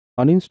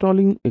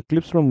Uninstalling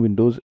Eclipse from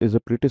Windows is a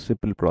pretty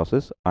simple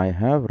process. I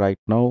have right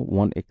now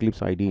one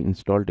Eclipse IDE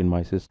installed in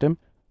my system,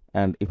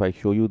 and if I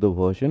show you the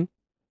version,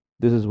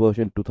 this is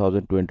version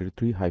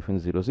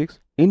 2023-06.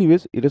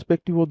 Anyways,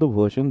 irrespective of the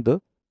version,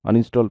 the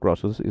uninstall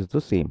process is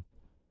the same.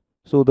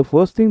 So the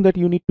first thing that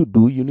you need to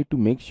do, you need to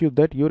make sure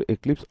that your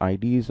Eclipse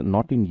IDE is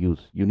not in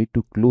use. You need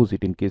to close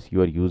it in case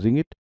you are using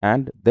it.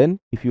 And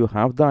then if you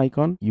have the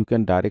icon, you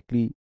can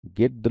directly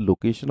get the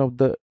location of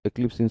the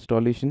Eclipse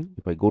installation.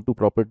 If I go to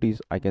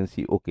properties, I can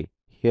see, okay,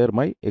 here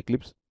my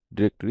Eclipse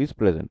directory is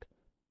present.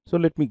 So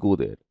let me go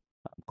there.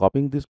 I'm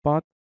copying this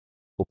path,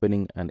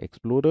 opening an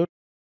Explorer.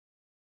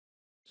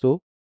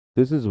 So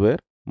this is where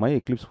my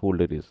Eclipse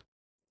folder is.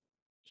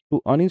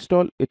 To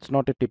uninstall, it's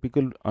not a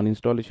typical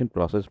uninstallation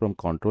process from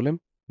Ctrl M.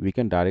 We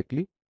can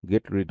directly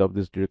get rid of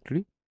this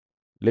directory.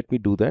 Let me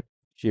do that.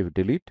 Shift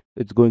delete.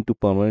 It's going to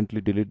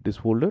permanently delete this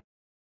folder.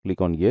 Click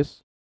on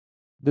yes.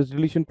 This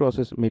deletion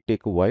process may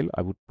take a while.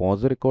 I would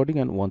pause the recording,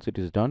 and once it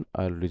is done,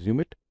 I'll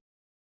resume it.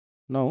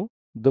 Now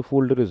the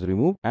folder is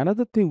removed.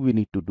 Another thing we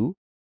need to do,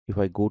 if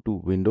I go to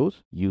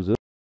Windows, User,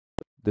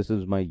 this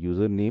is my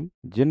username.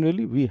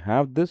 Generally, we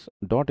have this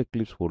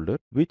 .eclipse folder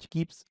which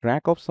keeps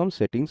track of some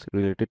settings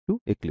related to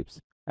Eclipse.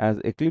 As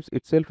Eclipse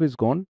itself is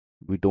gone,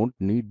 we don't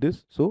need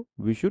this, so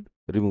we should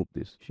remove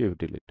this. Shift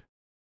delete.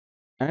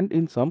 And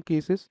in some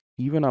cases,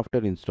 even after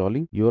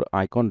installing, your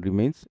icon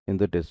remains in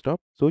the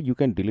desktop, so you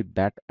can delete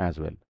that as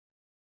well.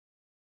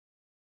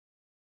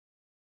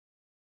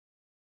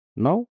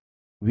 Now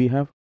we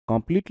have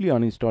completely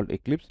uninstalled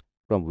Eclipse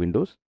from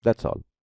Windows. That's all.